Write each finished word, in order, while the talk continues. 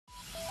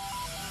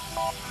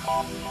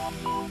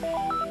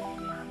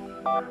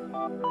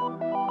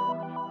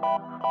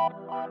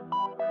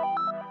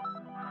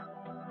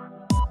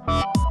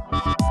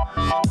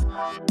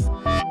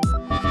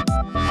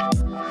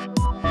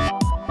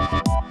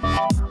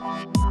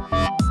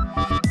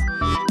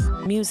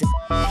Music.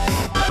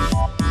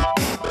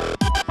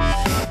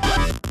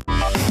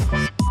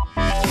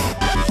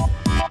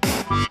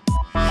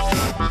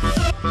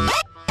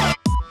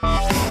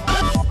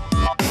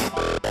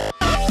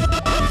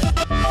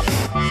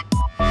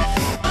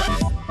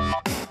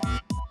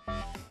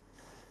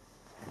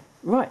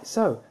 Right,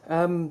 so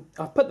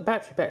I've put the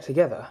battery back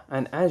together,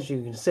 and as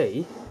you can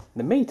see,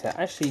 the meter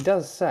actually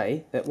does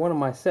say that one of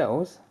my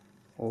cells,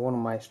 or one of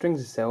my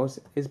strings of cells,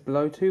 is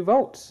below 2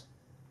 volts.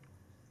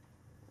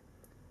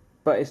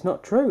 But it's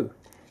not true,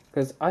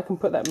 because I can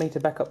put that meter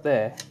back up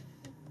there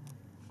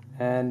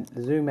and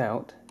zoom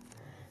out,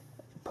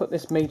 put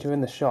this meter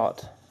in the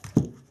shot.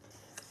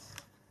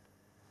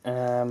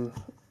 I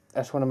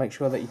just want to make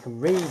sure that you can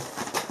read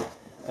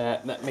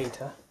that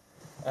meter,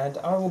 and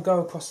I will go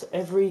across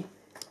every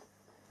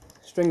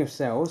string of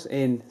cells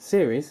in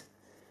series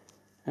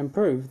and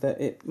prove that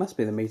it must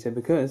be the meter,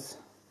 because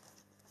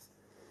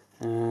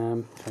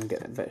trying to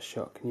get that better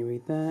shot. Can you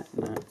read that?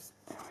 No.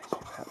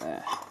 Out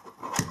there.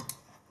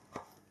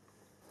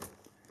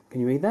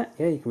 Can you read that?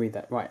 Yeah, you can read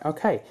that. Right,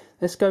 okay.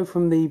 Let's go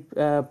from the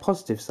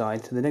positive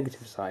side to the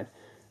negative side.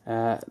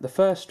 The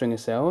first string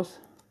of cells,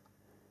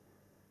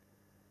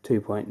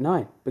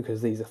 2.9,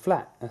 because these are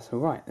flat. That's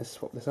alright. Let's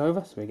swap this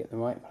over so we get the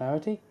right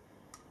polarity.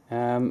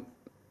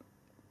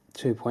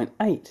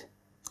 2.8.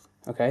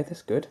 Okay,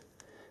 that's good.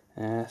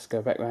 Let's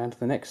go back round to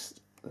the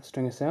next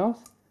string of cells.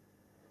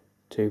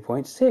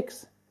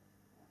 2.6.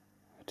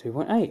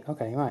 2.8.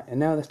 Okay, right. And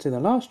now let's do the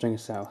last string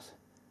of cells.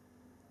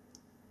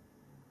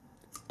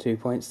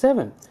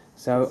 2.7.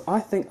 So I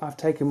think I've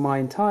taken my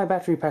entire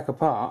battery pack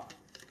apart,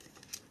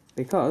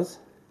 because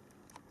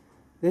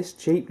this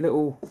cheap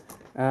little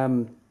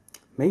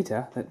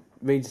meter that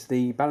reads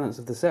the balance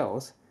of the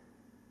cells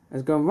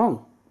has gone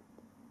wrong.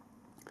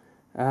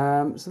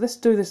 So let's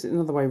do this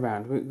another way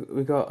round.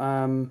 We got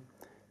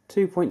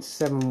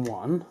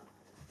 2.71,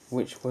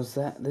 which was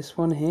this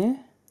one here,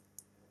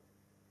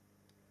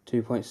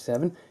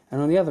 2.7,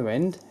 and on the other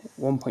end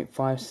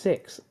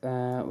 1.56.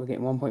 We're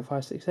getting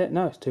 1.56 there.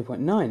 No, it's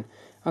 2.9.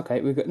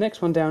 Okay, we've got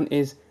next one down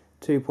is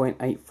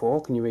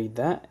 2.84. Can you read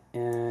that?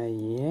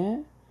 Yeah.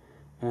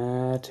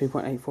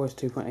 2.84 is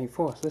 2.84.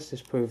 So let's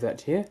just prove that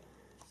to you.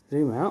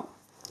 Zoom out.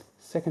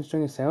 Second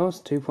string of cells,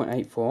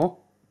 2.84.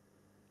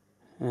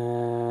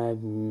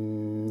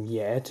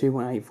 Yeah,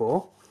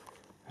 2.84.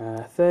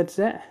 Third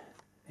set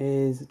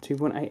is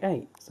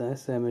 2.88. So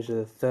let's measure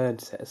the third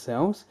set of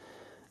cells.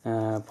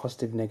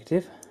 Positive,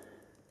 negative.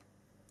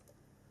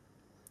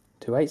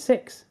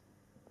 286.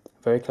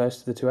 Very close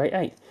to the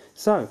 288.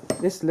 So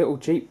this little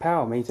cheap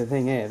power meter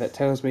thing here that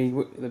tells me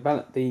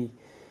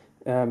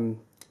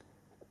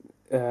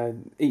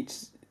each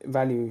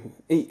value,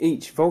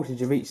 each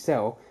voltage of each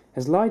cell,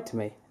 has lied to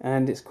me,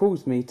 and it's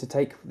caused me to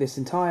take this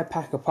entire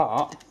pack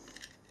apart.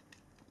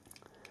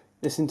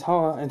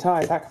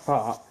 Entire pack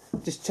apart,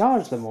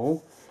 discharge them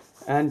all,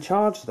 and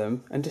charge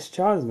them, and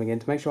discharge them again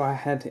to make sure I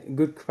had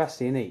good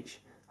capacity in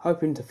each,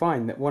 hoping to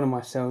find that one of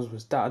my cells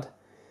was dud,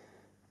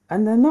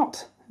 and they're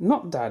not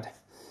dud.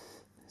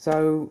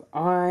 So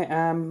I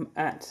am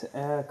at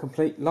a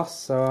complete loss.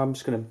 So I'm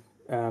just gonna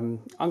I'm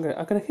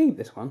gonna keep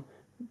this one,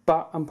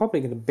 but I'm probably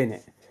gonna bin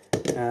it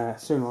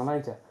sooner or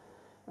later.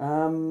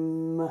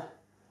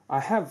 I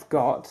have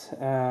got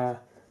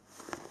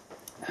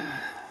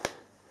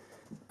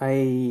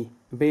a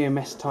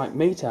BMS type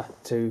meter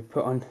to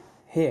put on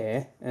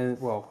here.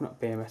 Well, not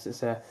BMS,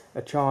 it's a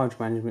charge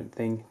management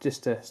thing,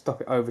 just to stop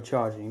it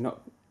overcharging,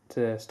 not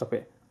to stop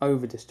it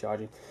over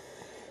discharging.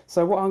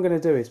 So what I'm going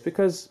to do is,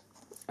 because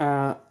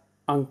I'm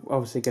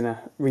obviously going to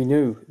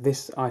renew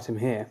this item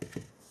here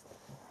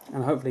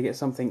and hopefully get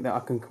something that I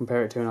can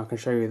compare it to, and I can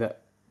show you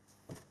that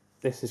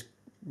this is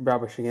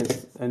rubbish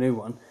against a new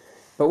one.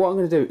 But what I'm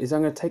going to do is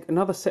I'm going to take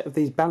another set of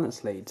these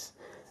balance leads,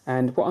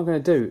 and what I'm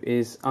going to do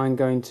is I'm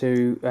going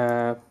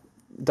to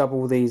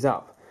double these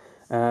up,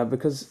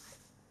 because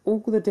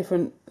all the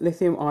different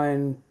lithium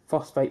iron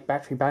phosphate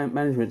battery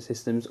management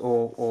systems,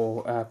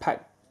 or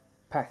pack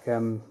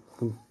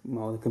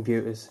well, the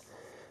computers,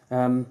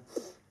 they're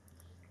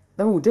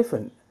all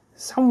different.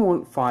 Some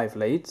want 5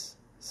 leads,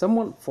 some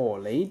want 4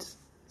 leads,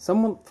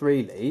 some want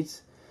 3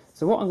 leads.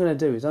 So what I'm going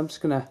to do is I'm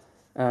just going to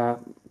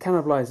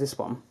cannibalize this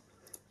one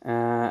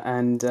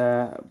and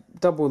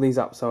double these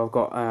up. So I've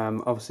got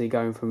obviously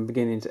going from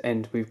beginning to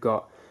end, we've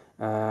got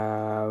where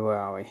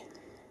are we?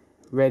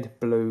 Red,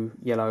 blue,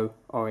 yellow,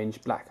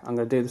 orange, black. I'm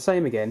going to do the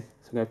same again.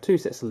 So I'm going to have 2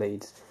 sets of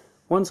leads.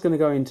 One's going to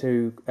go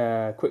into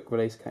quick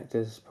release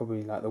connectors,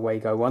 probably like the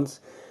Wago ones,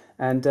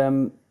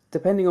 and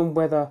depending on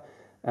whether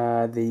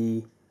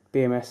the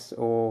BMS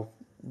or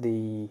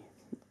the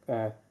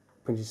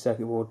printed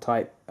circuit board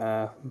type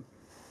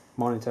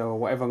monitor or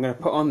whatever I'm going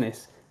to put on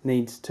this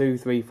needs 2,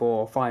 3,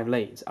 4, or 5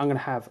 leads, I'm going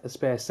to have a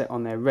spare set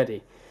on there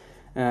ready,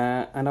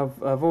 and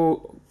I've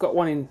all got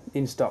one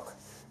in stock.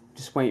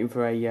 just waiting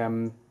for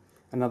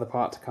another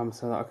part to come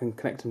so that I can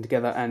connect them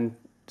together and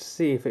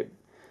see if it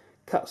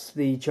cuts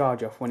the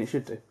charge off when it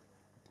should do.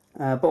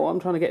 But what I'm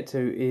trying to get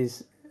to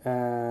is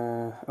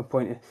a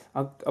point.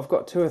 I've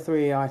got 2 or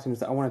 3 items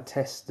that I want to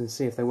test and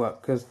see if they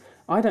work, because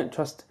I don't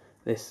trust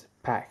this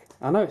pack.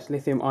 I know it's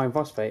lithium iron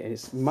phosphate and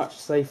it's much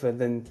safer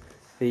than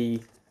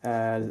the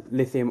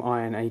lithium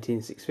iron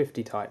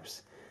 18650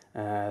 types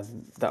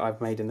that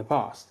I've made in the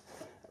past,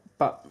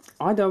 but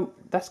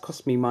that's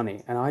cost me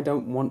money and I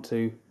don't want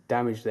to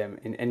damage them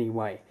in any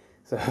way,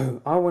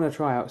 so I want to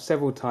try out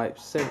several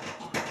types.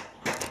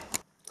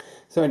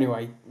 So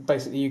anyway,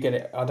 basically you get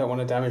it. I don't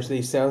want to damage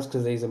these cells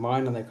because these are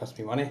mine and they cost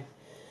me money,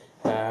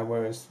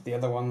 whereas the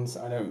other ones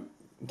I don't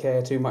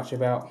care too much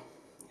about.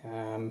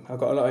 I've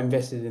got a lot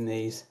invested in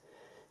these,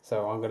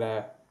 so I'm going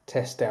to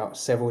test out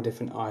several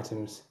different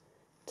items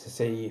to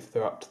see if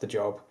they're up to the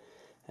job,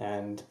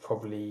 and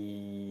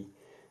probably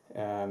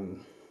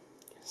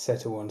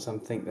settle on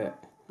something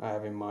that I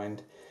have in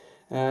mind.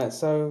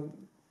 So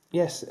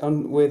yes,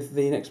 on with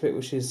the next bit,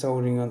 which is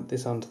soldering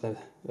this onto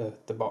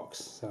the box.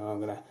 So I'm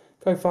going to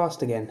go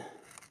fast again.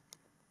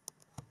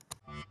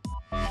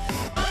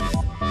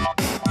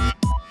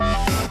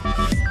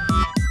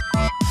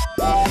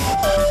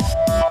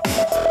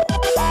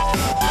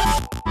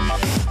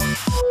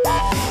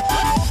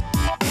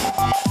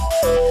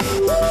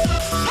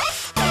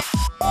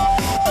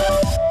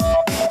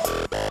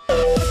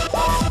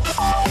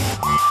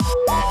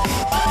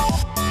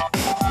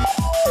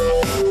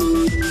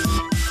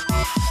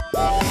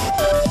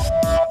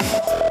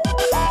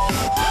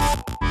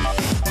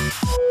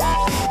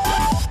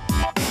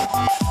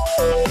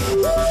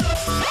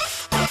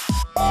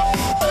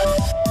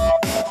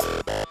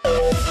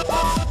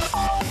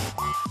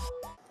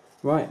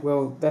 Right,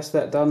 well that's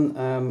that done.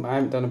 I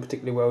haven't done a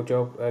particularly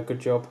good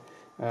job.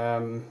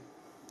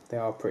 They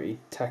are pretty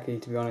tacky,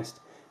 to be honest,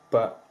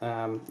 but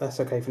that's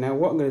okay for now.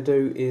 What I'm going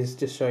to do is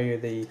just show you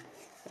the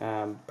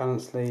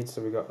balance leads.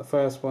 So we've got the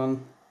first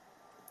one,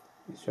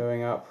 it's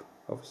showing up,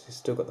 obviously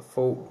still got the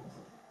fault.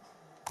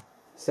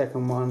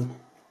 Second one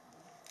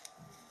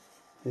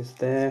is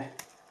there.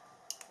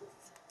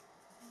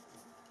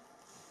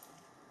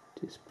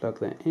 Just plug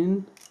that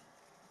in.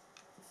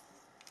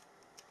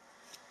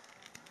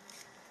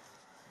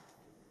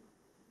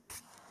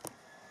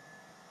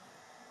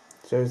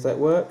 Shows that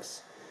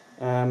works.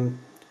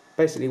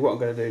 Basically what I'm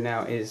going to do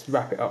now is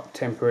wrap it up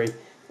temporary,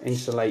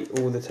 insulate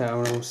all the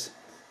terminals.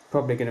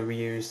 Probably going to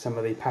reuse some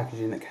of the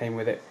packaging that came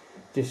with it.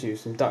 Just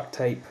use some duct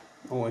tape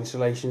or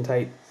insulation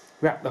tape.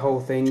 Wrap the whole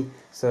thing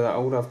so that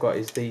all I've got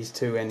is these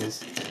 2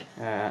 ends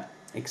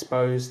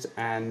exposed,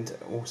 and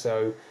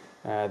also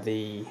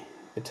the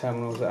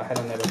terminals that I had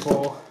on there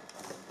before,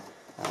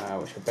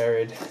 which are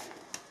buried.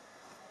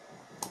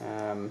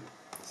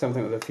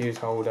 Something with a fuse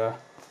holder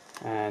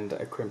and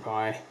a crimp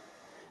eye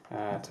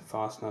to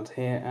fasten onto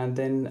here, and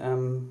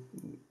then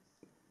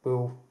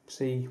we'll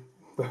see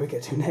where we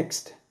get to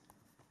next.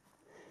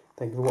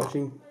 Thank you for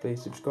watching.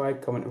 Please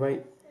subscribe, comment,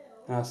 rate,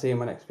 and I'll see you in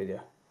my next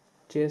video.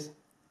 Cheers.